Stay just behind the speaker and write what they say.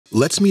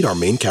Let's meet our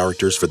main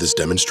characters for this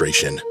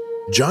demonstration.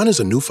 John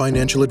is a new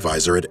financial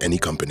advisor at any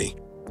company.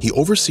 He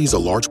oversees a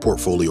large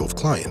portfolio of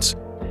clients.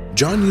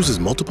 John uses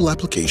multiple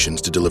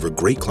applications to deliver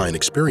great client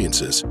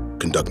experiences,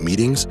 conduct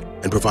meetings,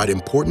 and provide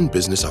important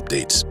business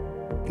updates.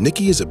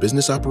 Nikki is a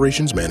business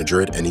operations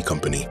manager at any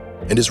company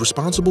and is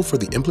responsible for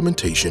the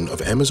implementation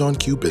of Amazon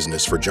Q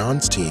Business for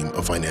John's team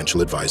of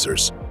financial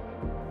advisors.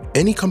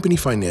 Any Company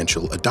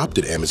Financial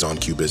adopted Amazon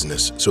Q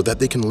Business so that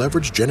they can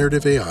leverage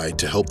generative AI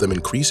to help them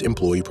increase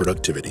employee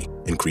productivity,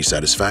 increase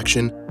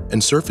satisfaction,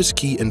 and surface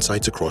key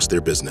insights across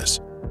their business.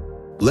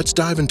 Let's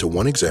dive into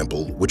one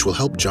example which will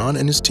help John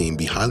and his team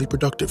be highly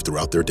productive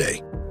throughout their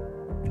day.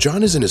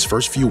 John is in his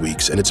first few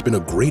weeks and it's been a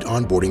great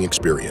onboarding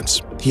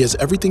experience. He has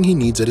everything he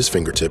needs at his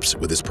fingertips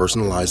with his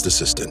personalized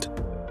assistant.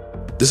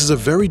 This is a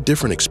very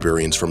different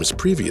experience from his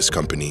previous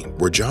company,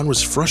 where John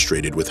was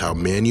frustrated with how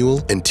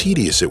manual and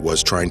tedious it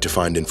was trying to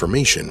find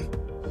information.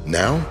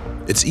 Now,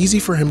 it's easy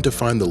for him to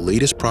find the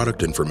latest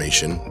product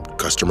information,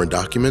 customer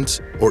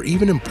documents, or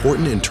even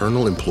important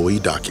internal employee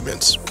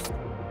documents.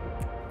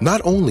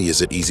 Not only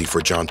is it easy for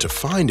John to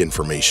find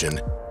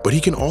information, but he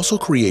can also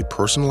create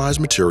personalized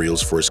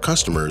materials for his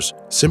customers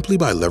simply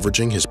by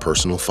leveraging his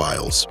personal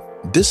files.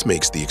 This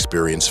makes the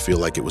experience feel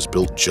like it was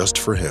built just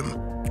for him.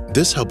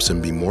 This helps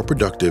him be more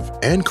productive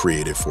and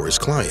creative for his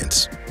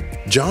clients.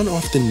 John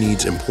often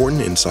needs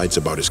important insights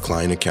about his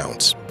client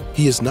accounts.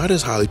 He is not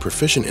as highly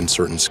proficient in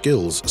certain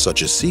skills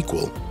such as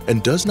SQL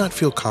and does not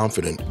feel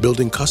confident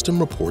building custom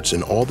reports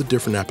in all the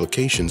different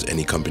applications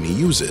any company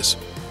uses.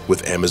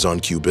 With Amazon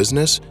Q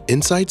Business,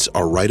 insights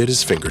are right at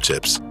his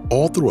fingertips,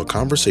 all through a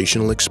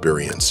conversational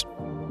experience.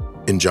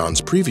 In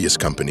John's previous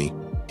company,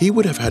 he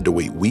would have had to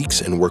wait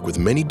weeks and work with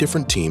many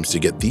different teams to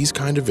get these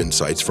kind of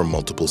insights from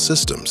multiple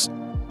systems.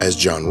 As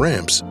John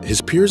ramps,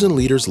 his peers and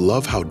leaders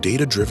love how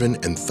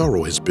data-driven and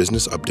thorough his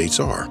business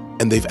updates are,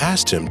 and they've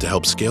asked him to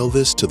help scale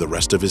this to the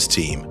rest of his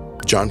team.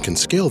 John can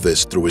scale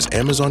this through his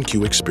Amazon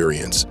Q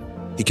experience.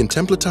 He can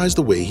templatize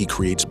the way he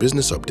creates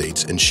business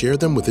updates and share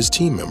them with his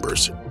team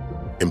members,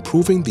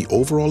 improving the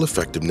overall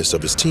effectiveness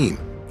of his team,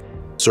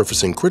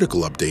 surfacing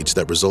critical updates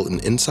that result in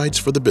insights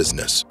for the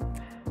business.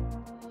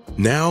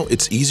 Now,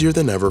 it's easier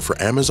than ever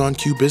for Amazon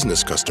Q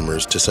Business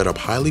customers to set up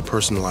highly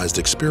personalized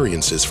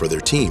experiences for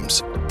their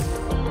teams.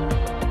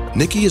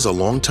 Nikki is a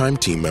longtime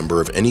team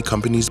member of any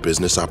company's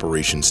business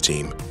operations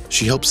team.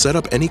 She helps set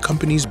up any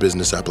company's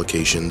business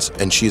applications,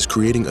 and she is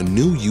creating a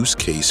new use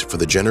case for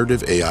the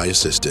generative AI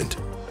assistant.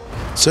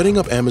 Setting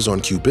up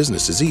Amazon Q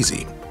Business is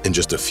easy. In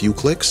just a few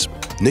clicks,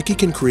 Nikki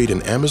can create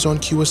an Amazon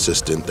Q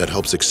assistant that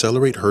helps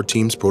accelerate her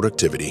team's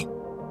productivity.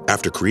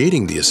 After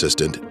creating the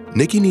assistant,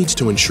 Nikki needs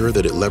to ensure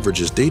that it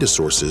leverages data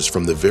sources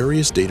from the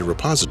various data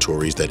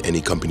repositories that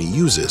any company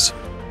uses.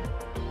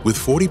 With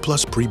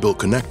 40+ pre-built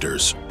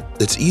connectors,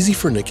 it's easy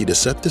for Nikki to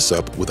set this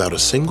up without a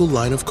single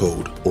line of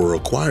code or a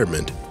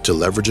requirement to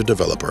leverage a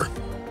developer.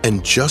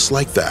 And just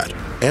like that,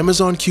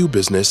 Amazon Q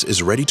Business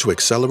is ready to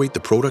accelerate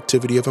the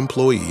productivity of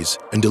employees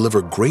and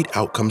deliver great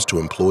outcomes to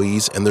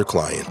employees and their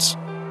clients.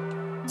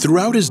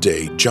 Throughout his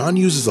day, John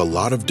uses a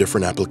lot of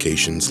different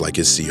applications like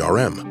his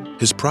CRM,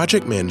 his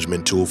project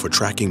management tool for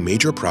tracking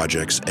major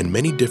projects, and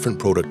many different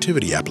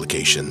productivity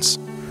applications.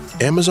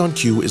 Amazon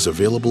Q is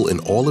available in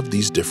all of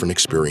these different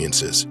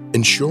experiences,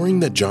 ensuring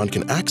that John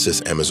can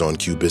access Amazon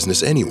Q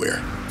Business anywhere.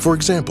 For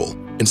example,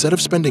 instead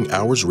of spending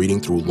hours reading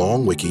through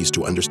long wikis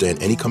to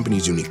understand any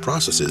company's unique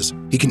processes,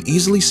 he can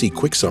easily see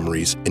quick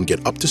summaries and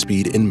get up to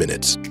speed in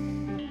minutes.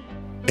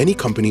 Any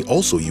company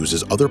also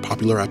uses other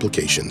popular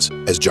applications.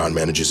 As John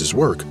manages his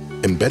work,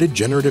 embedded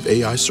generative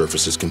AI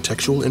surfaces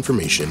contextual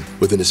information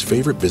within his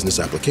favorite business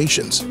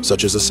applications,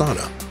 such as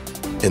Asana.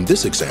 In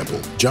this example,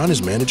 John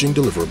is managing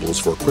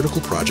deliverables for a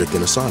critical project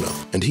in Asana,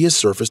 and he has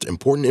surfaced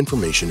important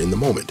information in the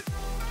moment.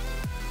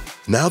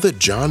 Now that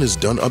John is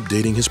done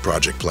updating his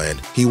project plan,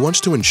 he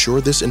wants to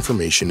ensure this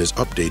information is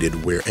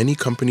updated where any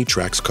company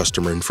tracks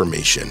customer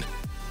information.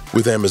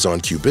 With Amazon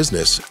Q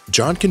Business,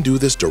 John can do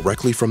this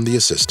directly from the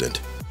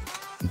assistant.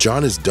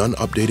 John is done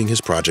updating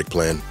his project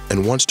plan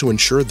and wants to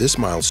ensure this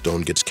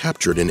milestone gets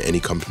captured in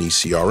any company's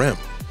CRM.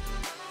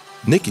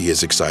 Nikki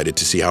is excited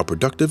to see how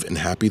productive and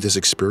happy this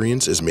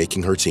experience is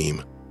making her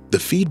team. The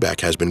feedback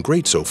has been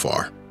great so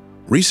far.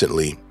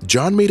 Recently,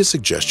 John made a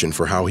suggestion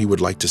for how he would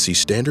like to see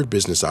standard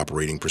business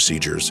operating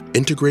procedures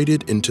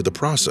integrated into the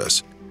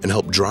process and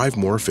help drive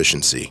more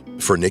efficiency.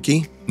 For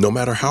Nikki, no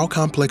matter how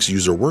complex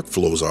user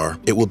workflows are,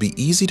 it will be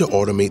easy to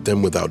automate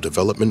them without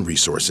development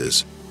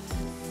resources.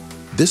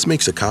 This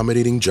makes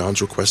accommodating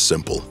John's request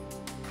simple.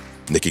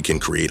 Nikki can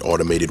create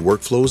automated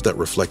workflows that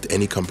reflect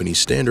any company's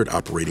standard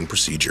operating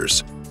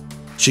procedures.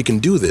 She can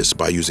do this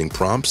by using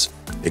prompts,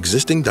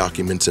 existing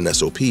documents and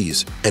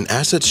SOPs, and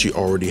assets she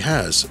already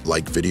has,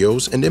 like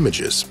videos and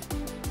images.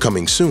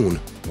 Coming soon,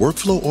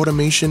 workflow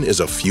automation is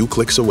a few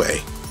clicks away.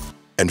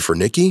 And for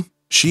Nikki,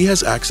 she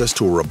has access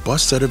to a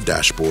robust set of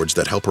dashboards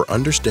that help her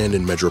understand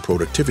and measure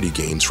productivity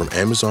gains from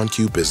Amazon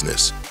Q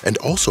Business, and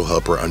also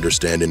help her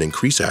understand and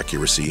increase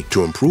accuracy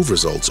to improve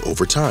results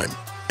over time.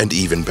 And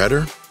even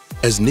better,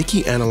 As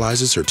Nikki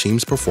analyzes her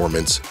team's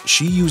performance,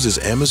 she uses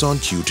Amazon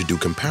Q to do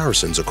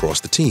comparisons across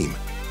the team.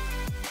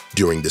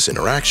 During this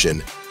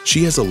interaction,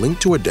 she has a link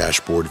to a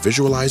dashboard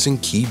visualizing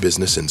key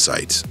business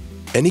insights.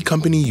 Any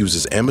company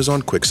uses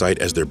Amazon QuickSight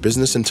as their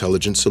business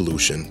intelligence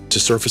solution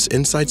to surface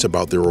insights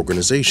about their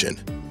organization.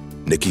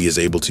 Nikki is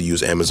able to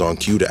use Amazon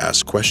Q to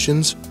ask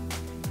questions,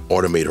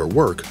 automate her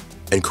work,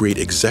 and create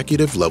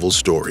executive-level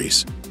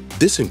stories.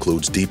 This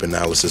includes deep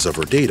analysis of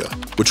her data,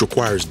 which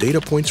requires data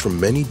points from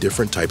many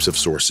different types of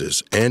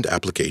sources and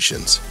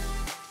applications.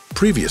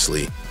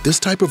 Previously, this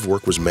type of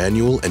work was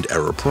manual and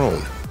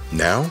error-prone.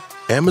 Now,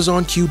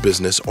 Amazon Q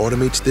Business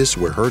automates this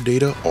where her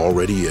data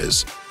already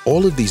is.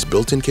 All of these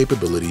built-in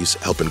capabilities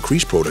help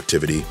increase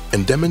productivity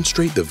and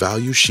demonstrate the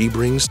value she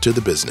brings to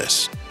the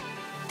business.